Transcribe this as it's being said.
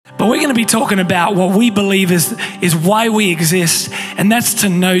But we're going to be talking about what we believe is why we exist, and that's to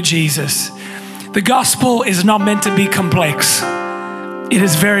know Jesus. The gospel is not meant to be complex. It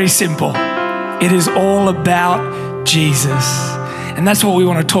is very simple. It is all about Jesus. And that's what we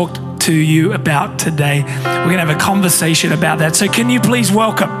want to talk to you about today. We're going to have a conversation about that. So can you please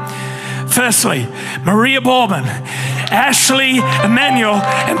welcome, firstly, Maria Borman, Ashley Emmanuel,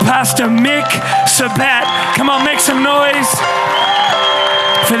 and Pastor Mick Sabat. Come on, make some noise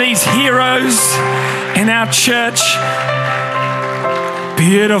for these heroes in our church.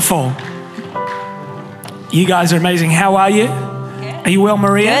 Beautiful. You guys are amazing. How are you? Good. Are you well,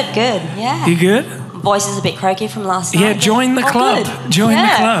 Maria? Good, yeah. You good? Voice is a bit croaky from last night. Yeah, join the club. Good. Join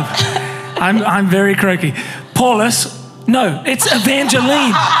the club. I'm very croaky. Paulus, no, it's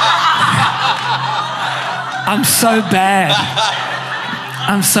Evangeline. I'm so bad.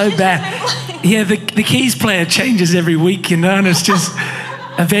 Yeah, the keys player changes every week, you know, and it's just,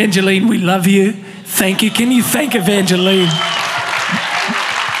 Evangeline, we love you. Thank you. Can you thank Evangeline?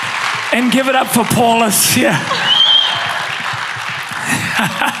 And give it up for Paulus, yeah.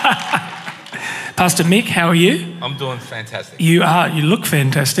 Pastor Mick, how are you? I'm doing fantastic. You are. You look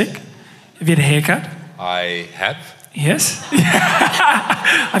fantastic. Have you had a haircut? I have. Yes.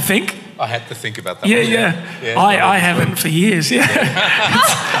 I think. I had to think about that. Yeah. I haven't for years. Yeah.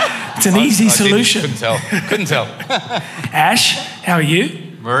 It's an easy solution. Couldn't tell. Ash, how are you?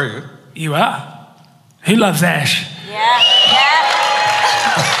 Very good. You are. Who loves Ash? Yeah.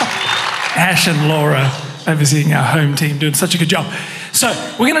 Ash and Laura overseeing our home team, doing such a good job. So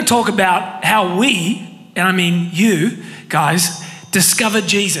we're going to talk about how we, and I mean you guys, discovered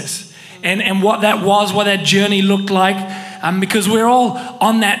Jesus and what that was, what that journey looked like, because we're all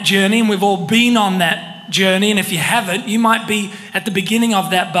on that journey and we've all been on that journey. And if you haven't, you might be at the beginning of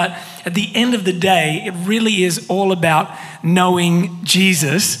that, but at the end of the day, it really is all about knowing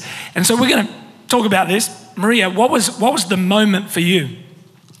Jesus. And so we're going to talk about this. Maria, what was the moment for you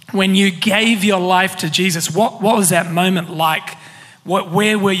when you gave your life to Jesus? What was that moment like?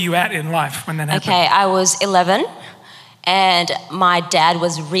 Where were you at in life when that happened? Okay, I was 11 and my dad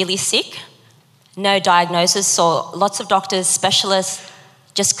was really sick. No diagnosis, so lots of doctors, specialists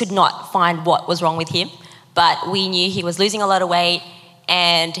just could not find what was wrong with him. But we knew he was losing a lot of weight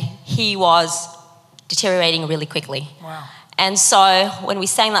and he was deteriorating really quickly. Wow. And so when we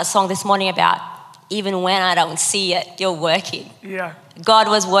sang that song this morning about even when I don't see it, you're working. Yeah. God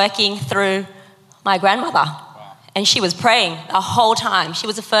was working through my grandmother. And she was praying the whole time. She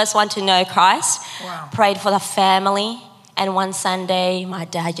was the first one to know Christ. Wow. Prayed for the family. And one Sunday, my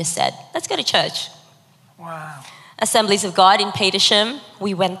dad just said, let's go to church. Wow. Assemblies of God in Petersham.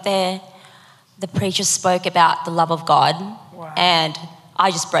 We went there. The preacher spoke about the love of God. Wow. And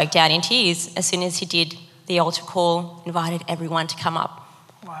I just broke down in tears as soon as he did the altar call, invited everyone to come up.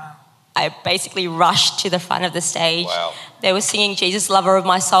 Wow. I basically rushed to the front of the stage. Wow. They were singing Jesus, Lover of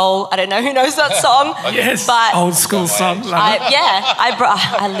My Soul. I don't know who knows that song. Yes, but old school song.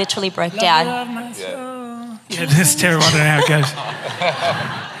 I literally broke down. Yeah, this is terrible. I don't know how it goes.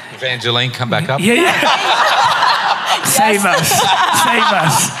 Evangeline, come back up. Yeah. Save us.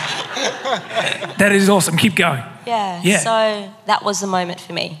 That is awesome. Keep going. Yeah. So that was the moment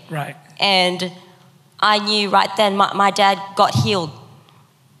for me. Right. And I knew right then my dad got healed.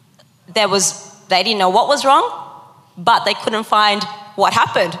 They didn't know what was wrong, but they couldn't find what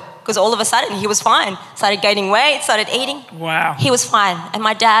happened because all of a sudden he was fine. Started gaining weight, started eating. Wow. He was fine. And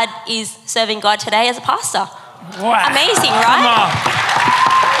my dad is serving God today as a pastor. Wow. Amazing, right? Come on.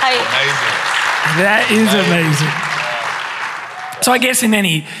 Amazing. That is amazing. So I guess in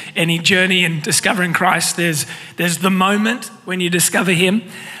any journey in discovering Christ, there's the moment when you discover him,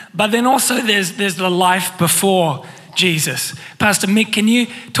 but then also there's the life before Jesus. Pastor Mick, can you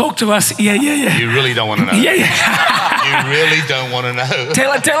talk to us? Yeah. You really don't want to know. Yeah. You really don't want to know.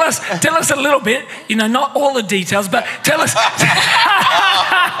 Tell us a little bit, not all the details, but tell us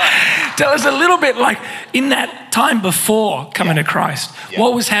a little bit, like in that time before coming to Christ,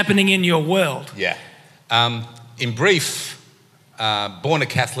 what was happening in your world? Yeah. In brief, born a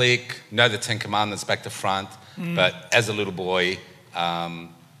Catholic, know the Ten Commandments back to front, but as a little boy,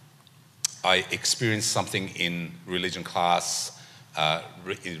 I experienced something in religion class,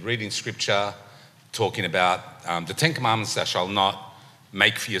 reading scripture, talking about the Ten Commandments: thou shalt not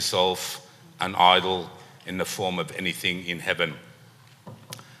make for yourself an idol in the form of anything in heaven.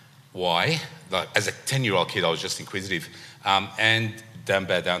 Why? Like, as a 10-year-old kid, I was just inquisitive. And don't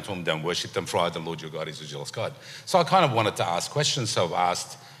bow down to them, don't worship them, for I, the Lord your God, is a jealous God. So I kind of wanted to ask questions. So I've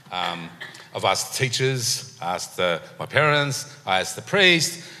asked teachers, asked my parents, I asked the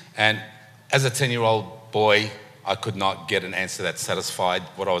priest, and as a 10-year-old boy, I could not get an answer that satisfied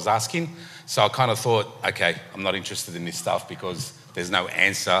what I was asking. So I kind of thought, okay, I'm not interested in this stuff because there's no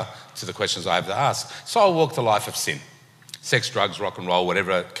answer to the questions I have to ask. So I walked a life of sin. Sex, drugs, rock and roll,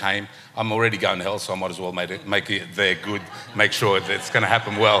 whatever came. I'm already going to hell, so I might as well make it there good, make sure that it's going to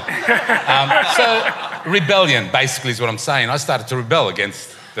happen well. So rebellion, basically, is what I'm saying. I started to rebel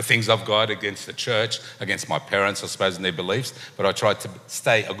against the things of God, against the church, against my parents, I suppose, and their beliefs. But I tried to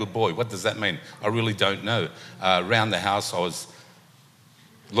stay a good boy. What does that mean? I really don't know. Around the house, I was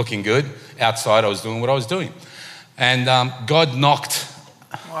looking good. Outside, I was doing what I was doing. And God knocked.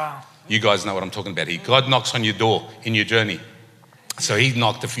 Wow. You guys know what I'm talking about here. God knocks on your door in your journey. So he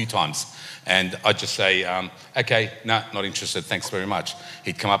knocked a few times. And I'd just say, okay, no, not interested, thanks very much.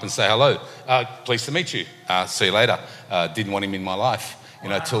 He'd come up and say, hello, pleased to meet you. See you later. Didn't want him in my life,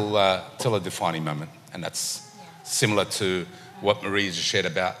 till a defining moment. And that's similar to what Maria just shared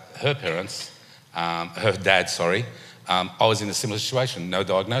about her parents, her dad, sorry. I was in a similar situation, no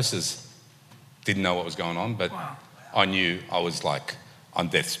diagnosis. Didn't know what was going on, but I knew I was like on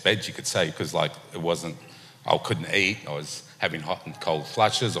death's bed, you could say, because I couldn't eat. I was having hot and cold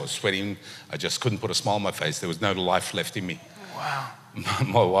flushes. I was sweating. I just couldn't put a smile on my face. There was no life left in me. Wow.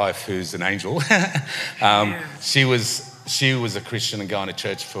 My wife, who's an angel, she was a Christian and going to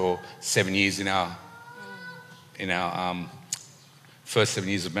church for 7 years in our first 7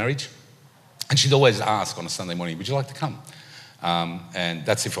 years of marriage. And she'd always ask on a Sunday morning, would you like to come? And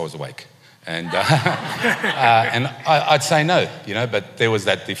that's if I was awake. And I'd say no, but there was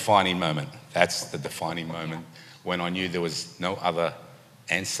that defining moment. That's the defining moment when I knew there was no other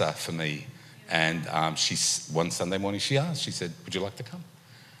answer for me. And one Sunday morning she asked, she said, would you like to come?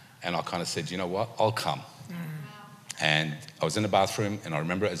 And I kind of said, you know what, I'll come. And I was in the bathroom and I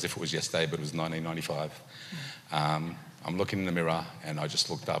remember it as if it was yesterday, but it was 1995. I'm looking in the mirror and I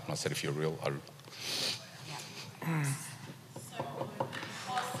just looked up and I said, if you're real,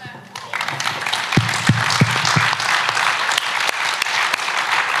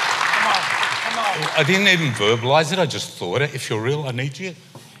 I didn't even verbalize it, I just thought it. If you're real, I need you.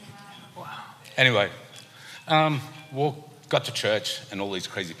 Wow. Anyway, got to church and all these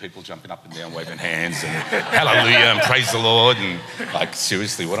crazy people jumping up and down, waving hands and hallelujah and praise the Lord. And like,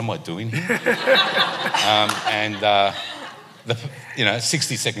 seriously, what am I doing here?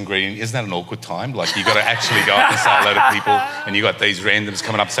 60-second greeting, isn't that an awkward time? Like, you got to actually go up and say hello to people and you got these randoms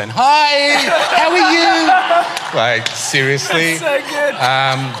coming up saying, hi, how are you? Like, seriously? That's so good.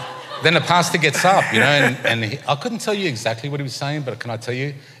 Then the pastor gets up, and I couldn't tell you exactly what he was saying, but can I tell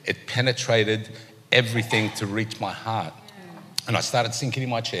you, it penetrated everything to reach my heart. And I started sinking in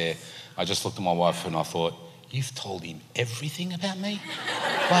my chair. I just looked at my wife and I thought, you've told him everything about me?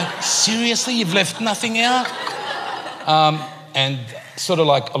 Like, seriously, you've left nothing out? And sort of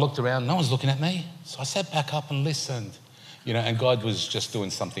like, I looked around, no one's looking at me. So I sat back up and listened, and God was just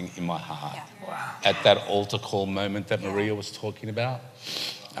doing something in my heart. Wow. At that altar call moment that Maria was talking about.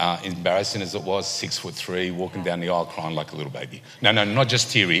 Embarrassing as it was, 6'3", walking down the aisle crying like a little baby. No, not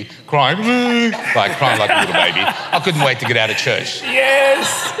just teary, crying like a little baby. I couldn't wait to get out of church.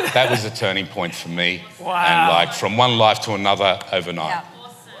 Yes. That was a turning point for me. Wow. And like from one life to another overnight. Yeah.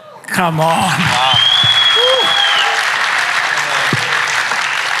 Come on. Wow.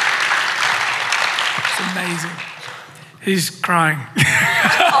 It's amazing. He's crying.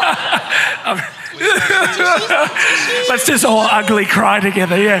 Let's just all ugly cry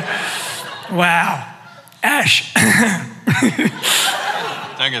together, yeah. Wow. Ash.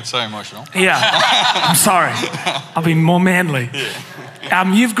 Don't get so emotional. Yeah, I'm sorry. I'll be more manly.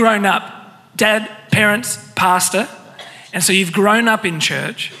 You've grown up, dad, parents, pastor, and so you've grown up in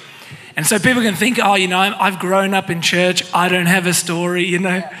church. And so people can think, I've grown up in church, I don't have a story,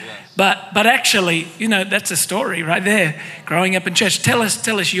 But actually, that's a story right there, growing up in church. Tell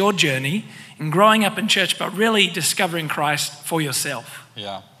us your journey in growing up in church, but really discovering Christ for yourself.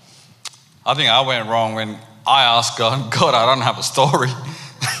 Yeah. I think I went wrong when I asked God, I don't have a story.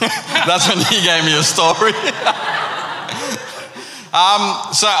 That's when he gave me a story.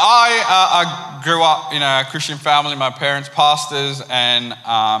 So I grew up in a Christian family, my parents pastors, and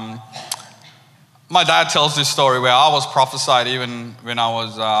my dad tells this story where I was prophesied even when I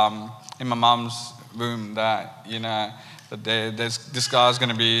was in my mum's womb that, that this guy's going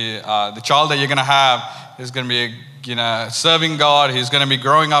to be, the child that you're going to have is going to be, serving God. He's going to be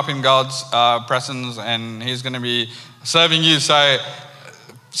growing up in God's presence and he's going to be serving you. So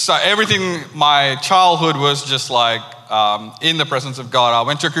everything, my childhood was just like in the presence of God. I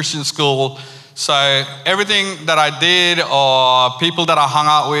went to a Christian school. So everything that I did or people that I hung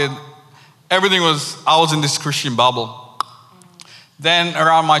out with, I was in this Christian bubble. Then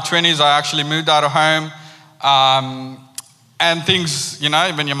around my 20s, I actually moved out of home. And things,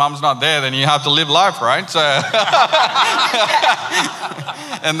 when your mum's not there, then you have to live life, right? So,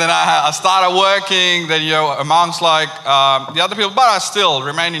 and then I started working, then, amongst the other people, but I still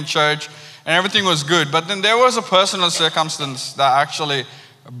remained in church and everything was good. But then there was a personal circumstance that actually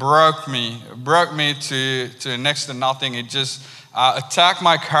broke me to next to nothing. It just attacked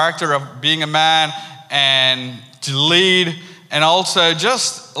my character of being a man and to lead. And also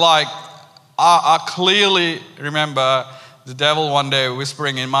just I clearly remember the devil one day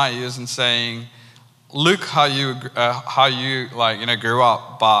whispering in my ears and saying, "Look how you grew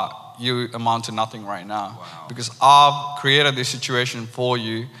up, but you amount to nothing right now. Wow. Because I've created this situation for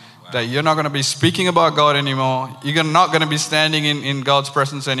you that you're not going to be speaking about God anymore. You're not going to be standing in God's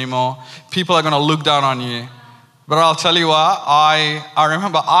presence anymore. People are going to look down on you." But I'll tell you what, I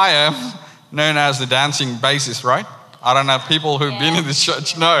remember I am known as the dancing bassist, right? I don't know if people who've been in this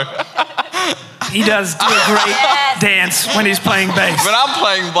church know. He does do a great dance when he's playing bass. When I'm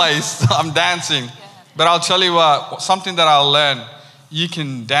playing bass, I'm dancing. But I'll tell you what, something that I learned, you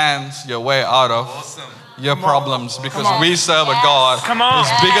can dance your way out of your problems because we serve a God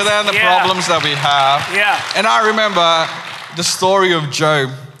who's bigger than the problems that we have. Yeah. And I remember the story of Job.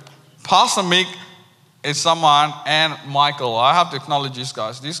 Pastor Mick is someone, and Michael, I have to acknowledge these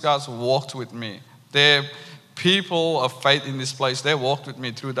guys. These guys walked with me. They're people of faith in this place. They walked with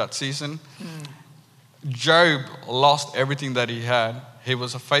me through that season. Job lost everything that he had. He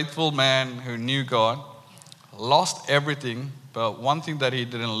was a faithful man who knew God, lost everything, but one thing that he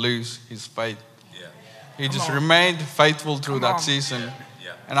didn't lose, his faith. Yeah. He just remained faithful through that season.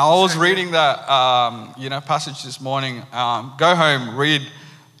 Yeah. And I was reading that passage this morning. Go home, read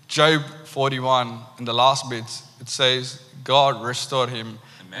Job 41 in the last bits. It says, God restored him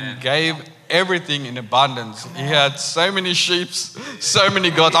and gave everything in abundance. He had so many sheep, so many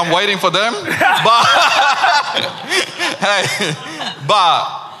goats. I'm waiting for them. But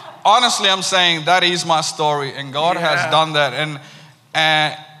honestly, I'm saying that is my story, and God has done that.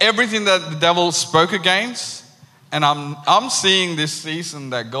 And everything that the devil spoke against, and I'm seeing this season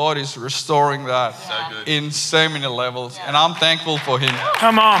that God is restoring that in so many levels, and I'm thankful for Him.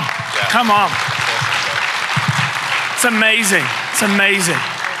 Come on. It's amazing. It's amazing.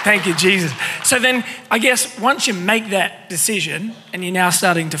 Thank you, Jesus. So then, I guess once you make that decision and you're now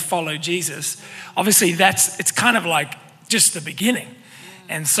starting to follow Jesus, obviously it's kind of like just the beginning.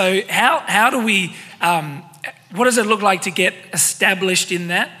 And so how do we, what does it look like to get established in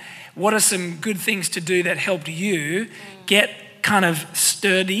that? What are some good things to do that helped you get kind of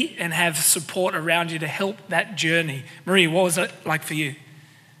sturdy and have support around you to help that journey? Marie, what was it like for you?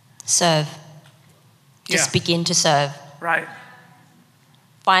 Serve. Just begin to serve. Right.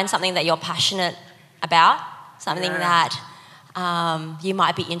 Find something that you're passionate about, something that you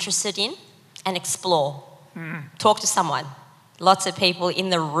might be interested in, and explore. Talk to someone. Lots of people in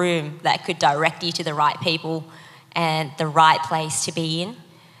the room that could direct you to the right people and the right place to be in.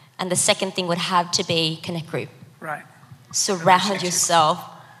 And the second thing would have to be connect group. Right. Surround yourself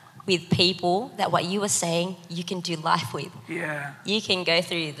with people that what you were saying, you can do life with. Yeah. You can go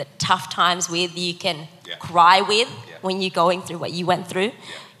through the tough times with, you can cry with when you're going through what you went through. Yeah.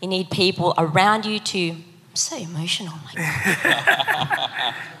 You need people around you to, I'm so emotional.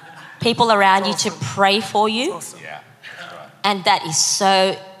 People around you to pray for you. Awesome. Yeah. And that is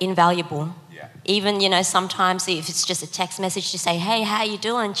so invaluable. Yeah. Even, sometimes if it's just a text message to say, hey, how you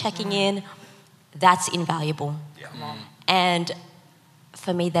doing? Checking in, that's invaluable. Yeah. And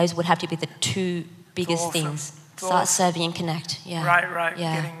for me, those would have to be the two biggest things. Start serving and connect. Yeah. Right.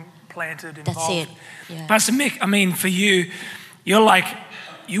 Yeah. Getting planted, involved. That's it. Yeah. Pastor Mick, I mean, for you, you're like,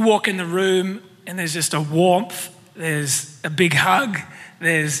 you walk in the room and there's just a warmth, there's a big hug,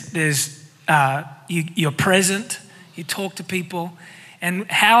 you're present, you talk to people. And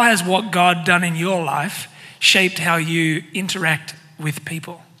how has what God done in your life shaped how you interact with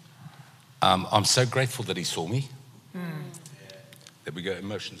people? I'm so grateful that He saw me. There we go,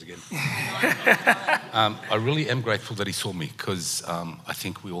 emotions again. I really am grateful that He saw me because I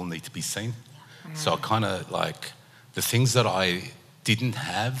think we all need to be seen. So I kind of the things that I didn't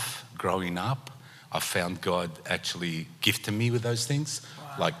have growing up, I found God actually gifted me with those things,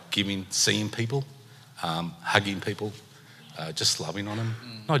 like seeing people, hugging people, just loving on them,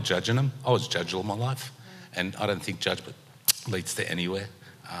 not judging them. I was judged all my life, and I don't think judgment leads to anywhere.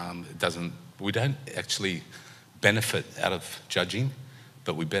 We don't actually benefit out of judging,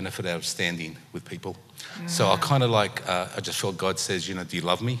 but we benefit out of standing with people. So I kind of I just felt God says, do you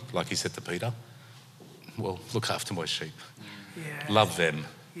love me? Like He said to Peter, well, look after my sheep. Love them,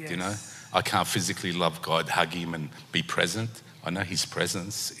 I can't physically love God, hug Him and be present. I know His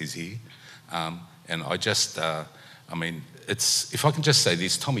presence is here. And I just, if I can just say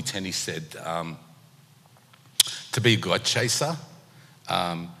this, Tommy Tenney said, to be a God chaser,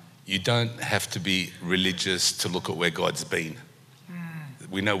 you don't have to be religious to look at where God's been.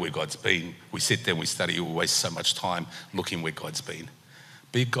 We know where God's been. We sit there and we study, we waste so much time looking where God's been.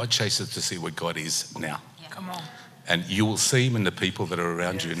 Be a God chaser to see where God is now. Yeah. Come on. And you will see him in the people that are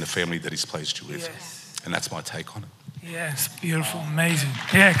around you, in the family that he's placed you with. Yes. And that's my take on it. Yes, beautiful, amazing.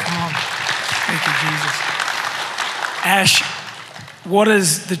 Yeah, come on. Thank you, Jesus. Ash, what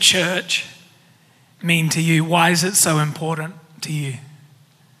does the church mean to you? Why is it so important to you?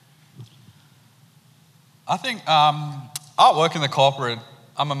 I think I work in the corporate.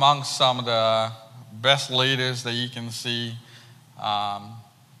 I'm amongst some of the best leaders that you can see.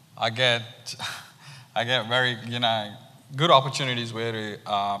 I get very, good opportunities where to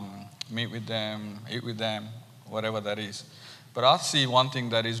meet with them, eat with them, whatever that is. But I see one thing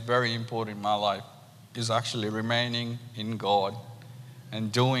that is very important in my life is actually remaining in God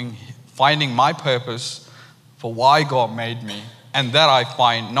and finding my purpose for why God made me. And that I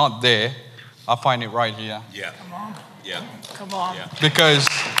find not there, I find it right here. Yeah. Come on. Yeah. Come on. Yeah. Because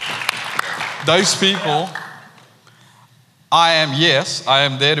those people, I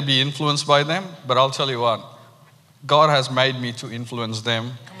am there to be influenced by them, but I'll tell you what, God has made me to influence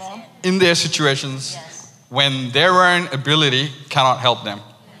them in their situations when their own ability cannot help them.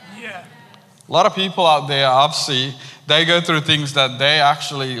 Yeah. A lot of people out there I've seen, they go through things that they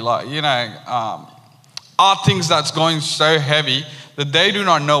actually are things that's going so heavy that they do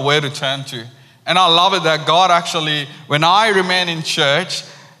not know where to turn to. And I love it that God actually, when I remain in church,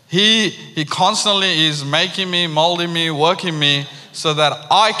 He constantly is making me, molding me, working me so that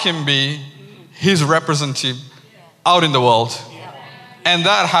I can be His representative out in the world. And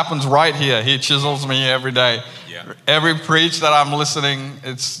that happens right here. He chisels me every day. Yeah. Every preach that I'm listening,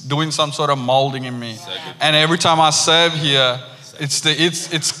 it's doing some sort of molding in me. And every time I serve here,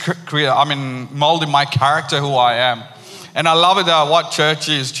 molding my character, who I am. And I love it that what church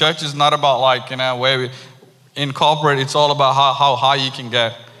is. Church is not about in corporate, it's all about how high you can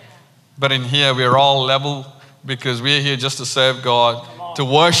get. But in here, we're all level because we're here just to serve God, to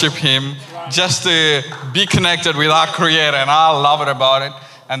worship Him, just to be connected with our Creator. And I love it about it.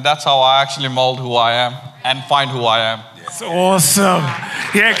 And that's how I actually mold who I am and find who I am. It's awesome.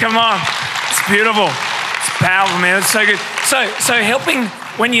 Yeah, come on. It's beautiful. It's powerful, man. It's so good. So helping,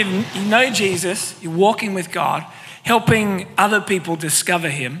 when you know Jesus, you're walking with God, helping other people discover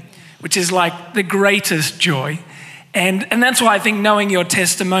Him, which is like the greatest joy. And that's why I think knowing your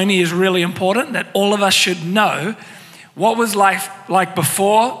testimony is really important, that all of us should know what was life like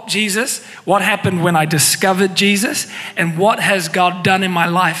before Jesus, what happened when I discovered Jesus, and what has God done in my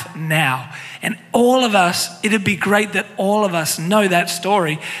life now. And all of us, it'd be great that all of us know that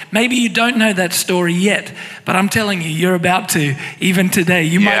story. Maybe you don't know that story yet, but I'm telling you, you're about to, even today.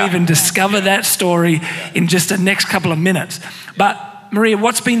 You might even discover that story in just the next couple of minutes. But Maria,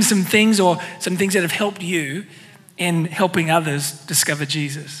 what's been some things that have helped you in helping others discover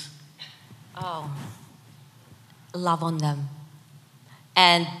Jesus? Love on them.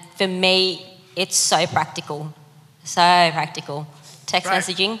 And for me, it's so practical. So practical. Text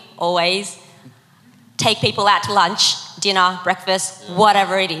messaging, always. Take people out to lunch, dinner, breakfast,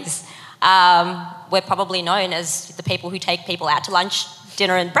 whatever it is. We're probably known as the people who take people out to lunch,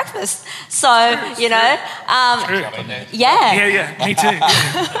 dinner and breakfast. So, Yeah, me too.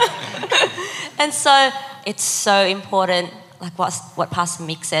 And so it's so important, like what Pastor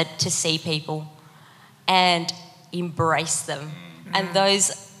Mick said, to see people and embrace them. And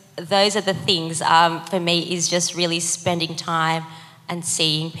those are the things for me is just really spending time and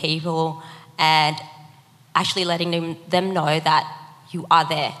seeing people and actually letting them know that you are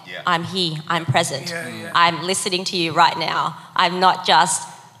there. Yeah. I'm here. I'm present. Yeah. I'm listening to you right now. I'm not just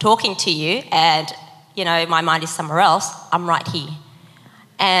talking to you and, my mind is somewhere else. I'm right here.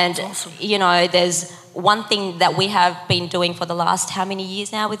 And, awesome. There's one thing that we have been doing for the last how many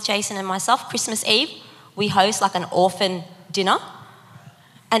years now with Jason and myself, Christmas Eve, we host like an orphan dinner.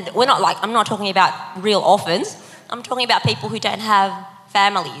 And I'm not talking about real orphans. I'm talking about people who don't have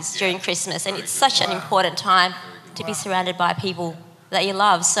families during Christmas. And it's such an important time to be surrounded by people that you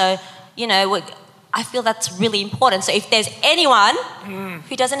love. So, I feel that's really important. So if there's anyone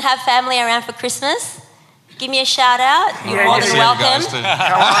who doesn't have family around for Christmas, give me a shout out. You're more than welcome.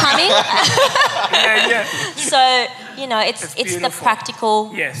 Coming. So, it's the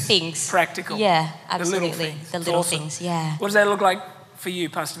practical things. Practical. Yeah, absolutely. The little things, yeah. What does that look like for you,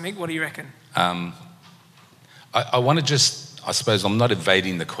 Pastor Mick? What do you reckon? I want to just I suppose I'm not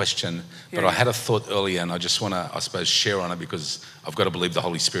evading the question, but Yeah. I had a thought earlier and I just want to, I suppose, share on it because I've got to believe the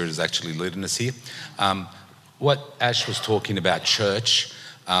Holy Spirit is actually leading us here. What Ash was talking about church,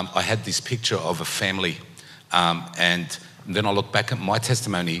 I had this picture of a family, and then I look back at my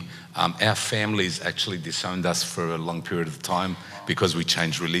testimony. Our families actually disowned us for a long period of time because we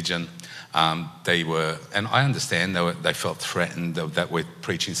changed religion. They were, and I understand they felt threatened that we're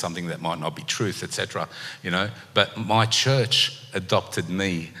preaching something that might not be truth, etc. You know, but my church adopted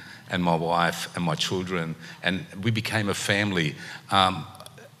me and my wife and my children, and we became a family.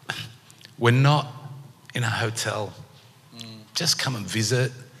 We're not in a hotel. Just come and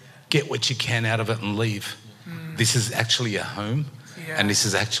visit, get what you can out of it, and leave. This is actually a home, and this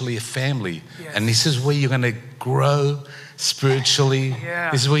is actually a family, and this is where you're going to grow spiritually.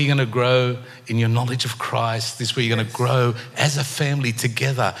 This is where you're going to grow in your knowledge of Christ. This is where you're going to grow as a family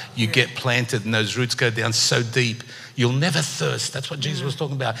together. You get planted and those roots go down so deep. You'll never thirst. That's what Jesus was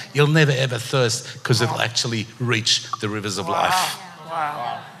talking about. You'll never ever thirst because it'll actually reach the rivers of life.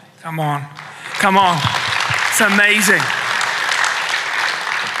 Wow. Come on. Come on. It's amazing.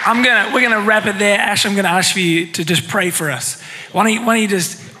 We're gonna wrap it there. Ash, I'm gonna ask for you to just pray for us. Why don't you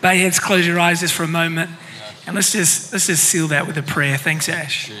just bow your heads, close your eyes just for a moment, and let's just seal that with a prayer. Thanks,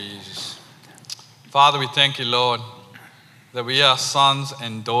 Ash. Jesus. Father, we thank you, Lord, that we are sons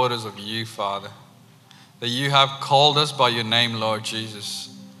and daughters of you, Father. That you have called us by your name, Lord Jesus.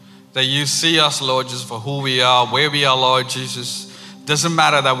 That you see us, Lord Jesus, for who we are, where we are, Lord Jesus. Doesn't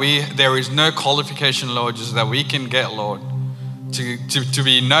matter that there is no qualification, Lord Jesus, that we can get, Lord, to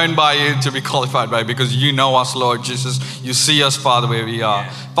be known by you, to be qualified by you, because you know us, Lord Jesus. You see us, Father, where we are.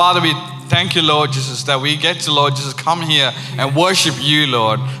 Father, we thank you, Lord Jesus, that we get to, Lord Jesus, come here and worship you,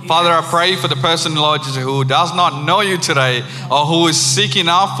 Lord. Father, I pray for the person, Lord Jesus, who does not know you today or who is seeking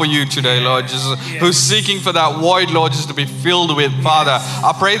out for you today, Lord Jesus, who's seeking for that void, Lord Jesus, to be filled with. Father,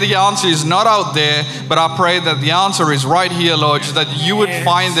 I pray the answer is not out there, but I pray that the answer is right here, Lord Jesus, that you would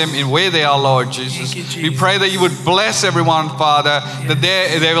find them in where they are, Lord Jesus. We pray that you would bless everyone, Father, that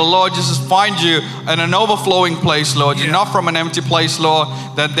they will, Lord Jesus, find you in an overflowing place, Lord, not from an empty place, Lord,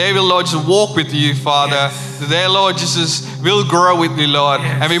 that they will, Lord Jesus, walk with you, Father. That they, Lord Jesus, will grow with you, Lord.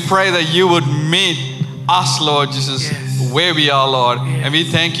 And we pray that you would meet us, Lord Jesus, where we are, Lord. And we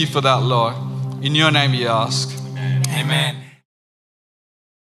thank you for that, Lord. In your name we ask. Amen.